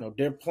the final.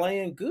 They're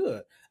playing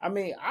good. I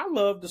mean, I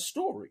love the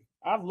story.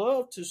 I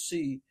love to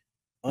see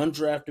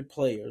undrafted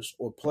players,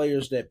 or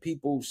players that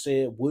people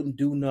said wouldn't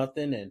do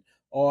nothing and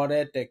all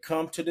that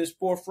come to this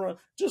forefront.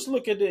 Just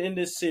look at it in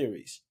this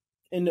series.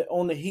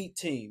 On the Heat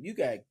team, you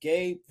got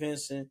Gabe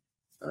Vincent,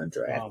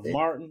 undrafted.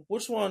 Martin.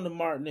 Which one of the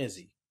Martin is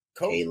he?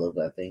 Caleb,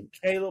 I think.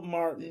 Caleb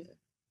Martin.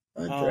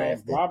 Yeah.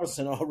 Undrafted.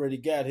 Robinson already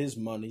got his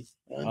money.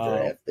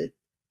 Undrafted.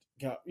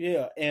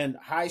 And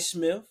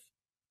Highsmith.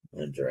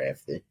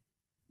 Undrafted.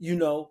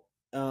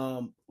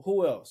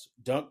 Who else?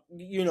 Dunk.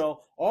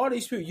 All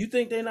these people. You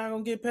think they're not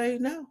gonna get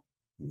paid now?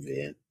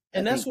 Yeah.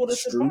 And that's what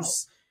it's about.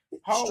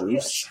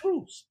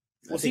 Strus.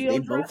 Was he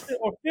undrafted,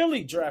 or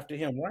Philly drafted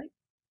him, right?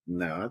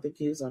 No, I think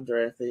he was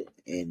undrafted,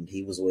 and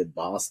he was with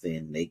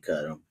Boston. They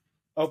cut him.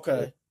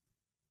 Okay.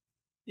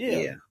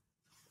 Yeah.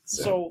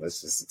 So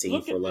that's just a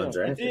team for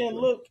undrafted. And then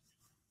look,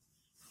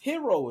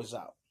 Hero is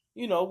out.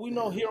 We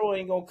know Hero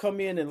ain't gonna come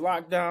in and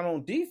lock down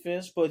on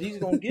defense, but he's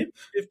gonna get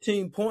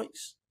 15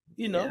 points.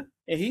 And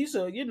he's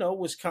a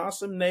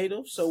Wisconsin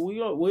native, so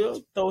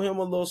we'll throw him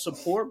a little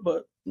support.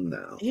 But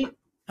no, you ain't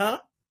gonna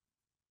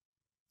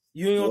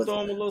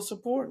throw him a little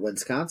support?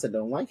 Wisconsin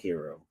don't like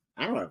Hero.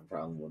 I don't have a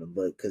problem with him,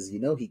 but because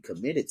he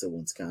committed to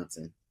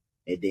Wisconsin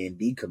and then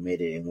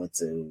decommitted and went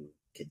to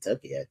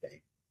Kentucky, I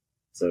think.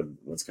 So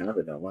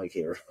Wisconsin don't like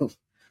Hero.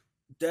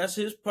 That's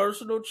his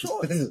personal I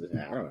choice. don't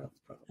have a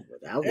problem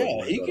with it. I wouldn't Yeah,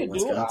 want to he go to can do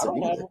it. I Wisconsin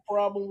don't have either. a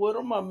problem with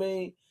him. I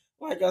mean,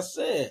 like I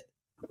said,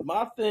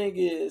 my thing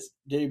is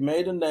they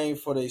made a name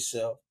for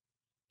themselves.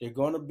 They're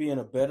going to be in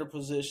a better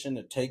position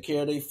to take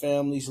care of their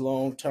families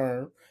long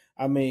term.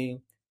 I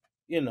mean,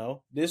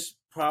 this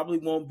probably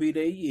won't be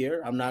their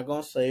year. I'm not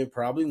going to say it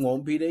probably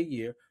won't be their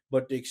year,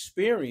 but the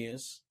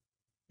experience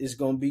is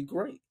going to be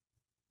great.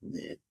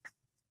 Yeah.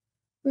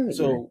 I agree.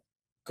 So,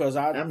 because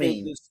I I think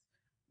mean,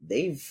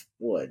 this,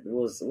 what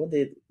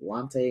did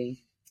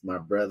Wante, my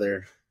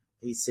brother,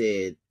 he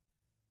said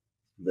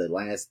the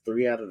last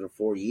 3 out of the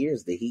 4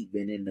 years the Heat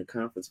been in the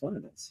conference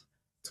finals.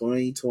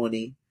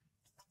 2020,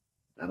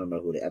 I don't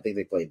know I think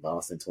they played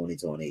Boston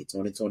 2020.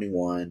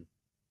 2021,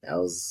 that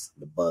was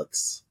the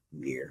Bucks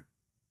year.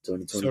 so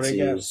 2022,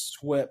 they got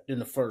swept in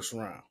the first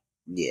round.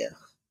 yeah.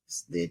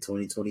 Then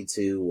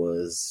 2022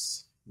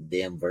 was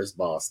them versus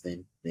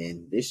Boston.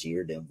 Then this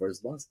year, them versus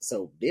Boston.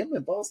 So them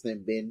and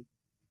Boston been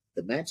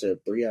the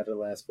matchup 3 out of the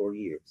last 4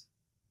 years.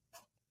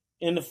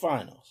 In the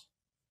finals.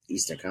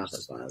 Eastern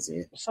Conference Finals,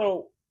 yeah.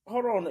 So,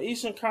 hold on. The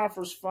Eastern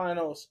Conference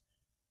Finals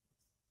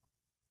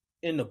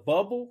in the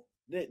bubble,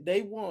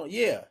 they won.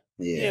 Yeah,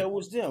 it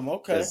was them.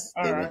 Okay.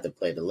 All they right. went to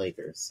play the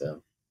Lakers,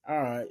 so.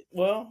 All right.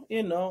 Well,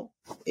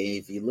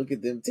 if you look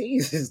at them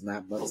teams, there's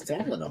not much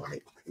talent on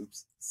it.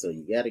 So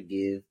you got to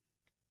give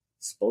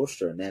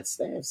Spoelstra and that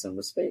staff some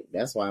respect.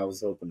 That's why I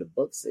was hoping the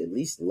Bucks at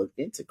least looked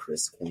into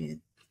Chris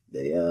Quinn,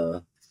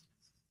 the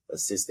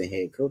assistant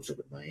head coach of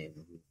the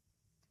Miami.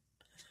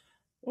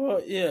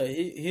 Well, yeah,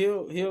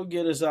 he'll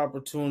get his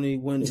opportunity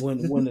when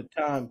the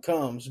time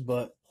comes.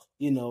 But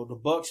the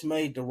Bucks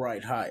made the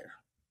right hire.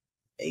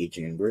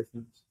 Adrian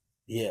Griffin.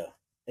 Yeah,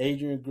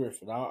 Adrian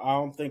Griffin. I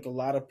don't think a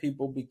lot of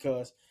people,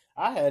 because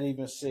I had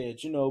even said,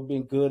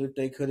 been good if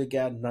they could have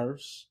got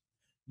Nurse.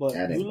 But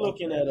you're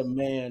looking at a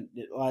man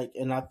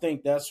and I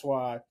think that's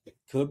why,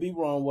 could be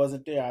wrong,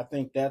 wasn't there. I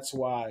think that's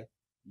why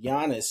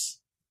Giannis,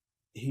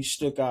 he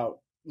stuck out,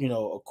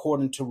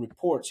 according to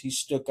reports, he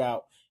stuck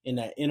out in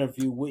that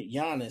interview with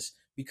Giannis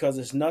because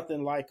it's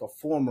nothing like a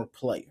former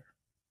player.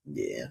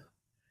 Yeah.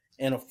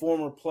 And a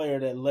former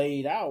player that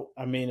laid out,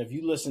 I mean, if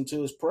you listen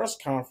to his press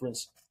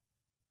conference,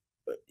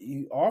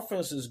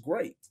 offense is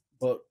great,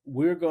 but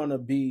we're going to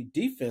be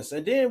defense.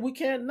 And then we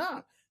can't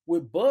knock.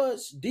 With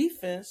Bud's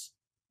defense,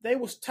 they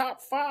was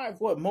top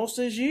 5, most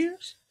of his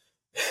years?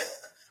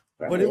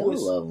 Probably but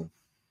all of them.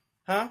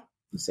 Huh?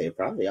 You say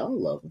probably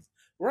all of them.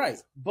 Right.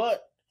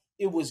 But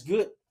it was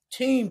good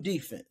team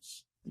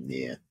defense.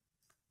 Yeah.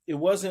 It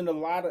wasn't a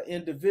lot of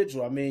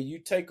individual. I mean, you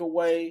take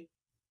away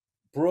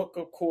Brooke,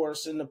 of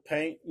course, in the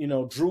paint.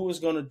 Drew is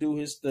going to do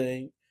his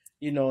thing,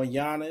 and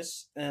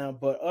Giannis.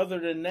 But other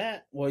than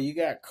that, well, you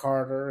got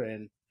Carter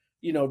and,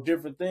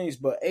 different things.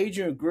 But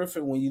Adrian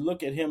Griffin, when you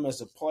look at him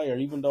as a player,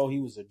 even though he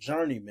was a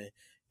journeyman,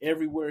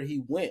 everywhere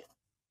he went,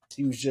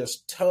 he was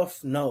just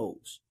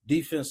tough-nosed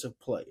defensive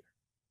player.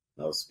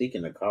 Oh,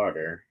 speaking of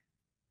Carter,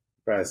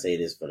 I'll probably say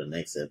this for the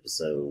next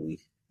episode. We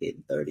hit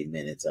 30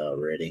 minutes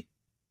already.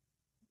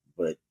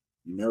 But,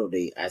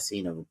 I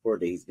seen a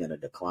report that he's going to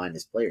decline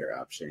his player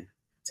option,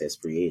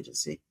 test free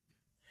agency.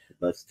 The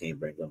Bucks can't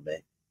bring him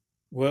back.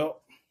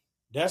 Well,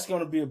 that's going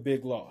to be a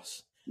big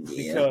loss.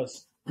 Yeah.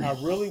 Because I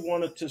really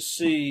wanted to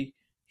see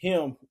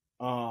him,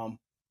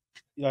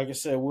 like I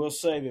said, we'll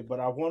save it, but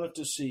I wanted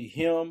to see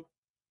him,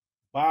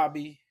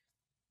 Bobby.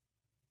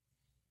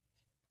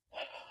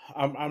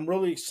 I'm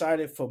really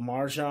excited for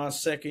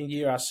MarJon's second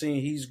year. I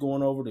seen he's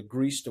going over to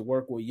Greece to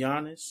work with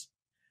Giannis.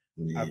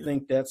 Yeah. I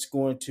think that's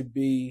going to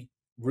be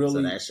really.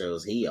 So that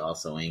shows he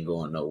also ain't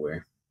going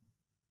nowhere.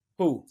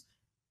 Who?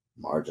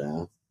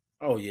 MarJon.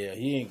 Oh, yeah,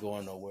 he ain't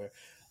going nowhere.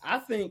 I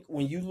think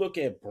when you look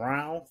at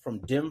Brown from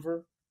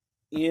Denver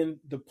in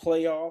the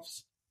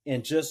playoffs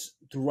and just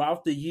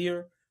throughout the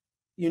year,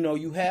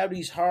 you have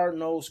these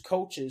hard-nosed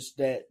coaches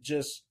that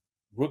just,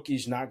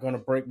 rookie's not going to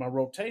break my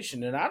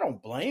rotation. And I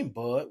don't blame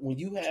Bud. When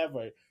you have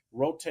a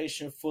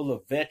rotation full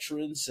of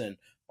veterans and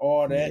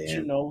all that,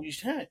 you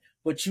can't.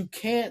 But you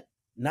can't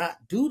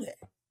not do that.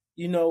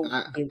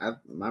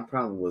 My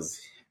problem was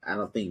I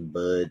don't think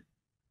Bud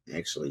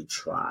actually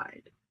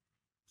tried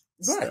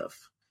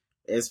stuff.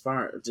 As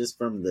far just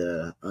from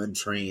the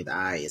untrained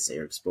eye, as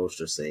Eric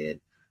Spoelstra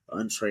said,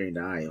 untrained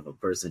eye of a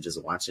person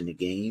just watching the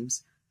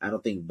games, I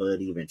don't think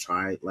Bud even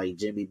tried, like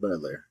Jimmy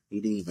Butler.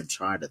 He didn't even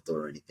try to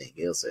throw anything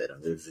else at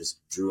him. It was just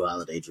Drew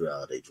Holiday.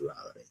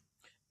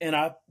 And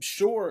I'm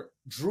sure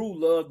Drew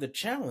loved the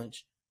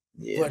challenge,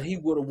 but he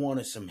would have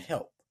wanted some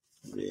help.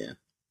 Yeah.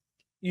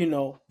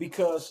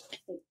 Because,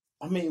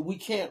 I mean, we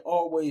can't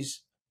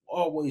always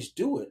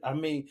do it. I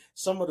mean,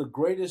 some of the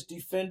greatest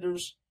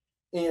defenders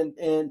in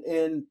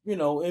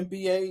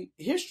NBA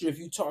history, if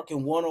you're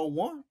talking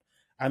one-on-one,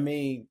 I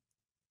mean,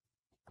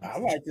 I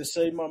like to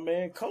say my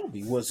man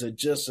Kobe was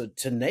just a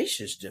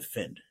tenacious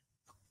defender.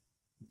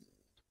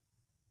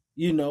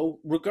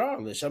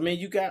 Regardless. I mean,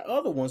 you got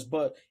other ones,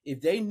 but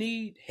if they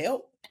need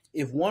help,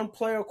 if one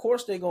player, of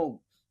course, they're going to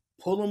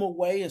pull them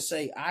away and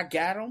say, I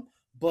got them.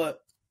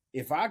 But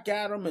if I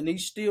got him and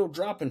he's still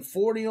dropping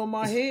 40 on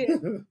my head,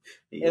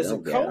 as a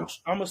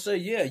coach, I'm going to say,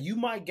 yeah, you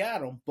might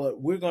got him,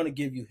 but we're going to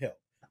give you help.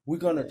 We're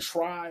going to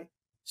try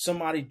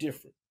somebody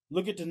different.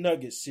 Look at the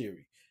Nuggets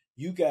series.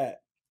 You got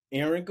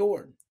Aaron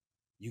Gordon.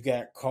 You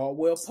got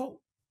Caldwell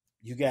Pope.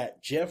 You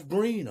got Jeff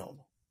Green on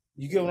them.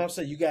 You get what I'm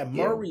saying? You got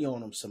Murray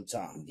on them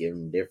sometimes. Give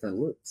them different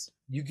looks.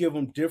 You give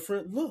them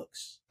different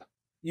looks.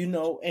 You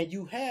know, and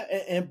you have,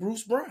 and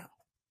Bruce Brown,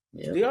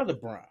 the other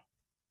Brown.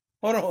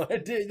 Hold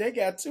on, they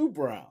got two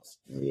Browns.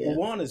 Yeah. Well,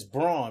 one is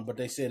Braun, but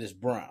they said it's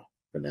Brown.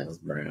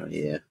 Pronounced Brown,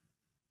 yeah.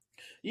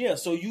 Yeah,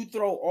 so you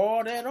throw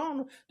all that on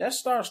them, that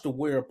starts to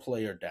wear a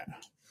player down.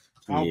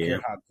 I don't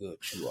care how good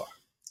you are.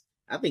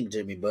 I think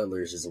Jimmy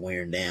Butler is just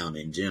wearing down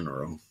in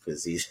general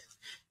because he's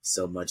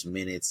so much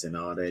minutes and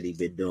all that he's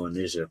been doing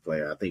this year.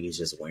 Player, I think he's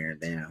just wearing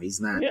down. He's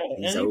not.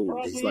 He's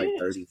old. He's like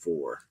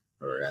 34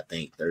 or I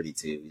think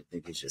 32. I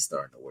think he's just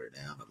starting to wear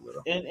down a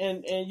little.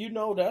 And you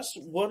know that's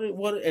what.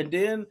 And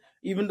then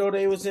even though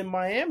they was in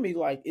Miami,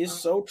 like it's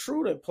so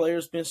true that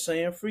players been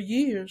saying for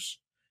years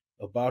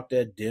about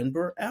that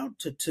Denver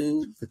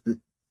altitude.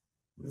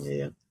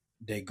 Yeah,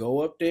 they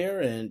go up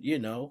there and you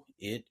know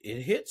it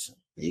hits them.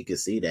 You can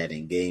see that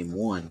in game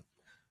one.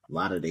 A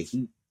lot of the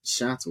Heat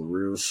shots were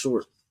real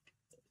short.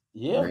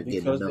 Yeah, not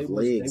getting enough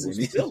legs. They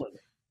was feeling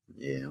it.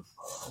 Yeah.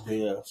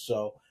 Yeah.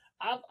 So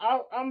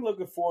I'm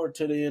looking forward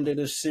to the end of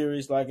this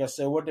series. Like I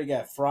said, what they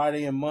got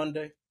Friday and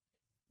Monday.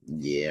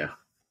 Yeah.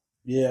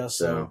 Yeah.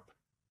 So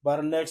by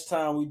the next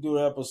time we do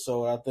the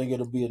episode, I think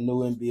it'll be a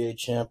new NBA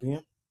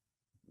champion.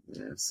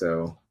 Yeah.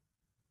 So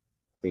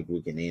I think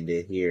we can end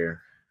it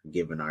here.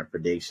 Given our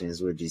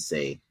predictions, what'd you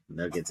say?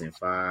 Nuggets in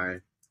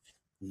 5.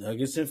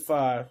 Nuggets in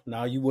 5.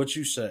 Now what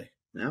you say?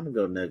 Now I'm gonna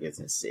go Nuggets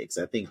in 6.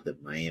 I think the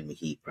Miami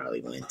Heat probably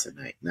win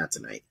tonight. Not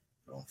tonight.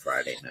 On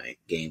Friday night,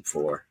 game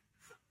 4.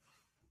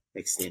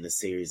 Extend the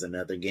series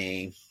another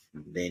game.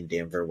 Then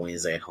Denver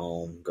wins at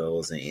home,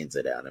 goes and ends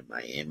it out in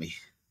Miami.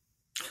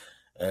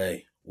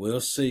 Hey, we'll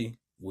see.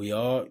 We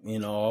all,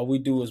 all we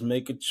do is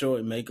make a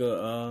choice, make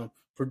a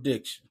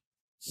prediction.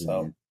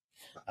 So,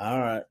 all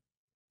right.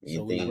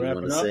 Anything you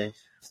want to say?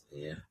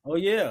 Yeah. Oh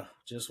yeah.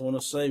 Just want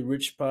to say,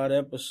 Rich Pod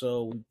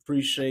episode. We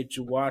appreciate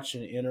you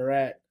watching.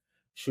 Interact.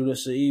 Shoot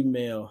us an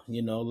email.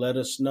 Let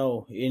us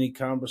know any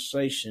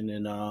conversation.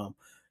 And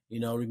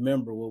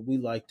remember what we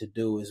like to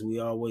do is we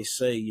always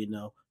say,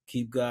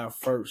 keep God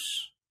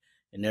first,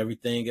 and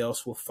everything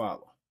else will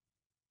follow.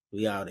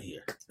 We out of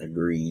here.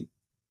 Agreed.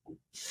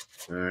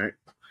 All right.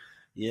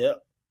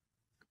 Yep.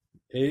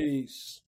 Peace.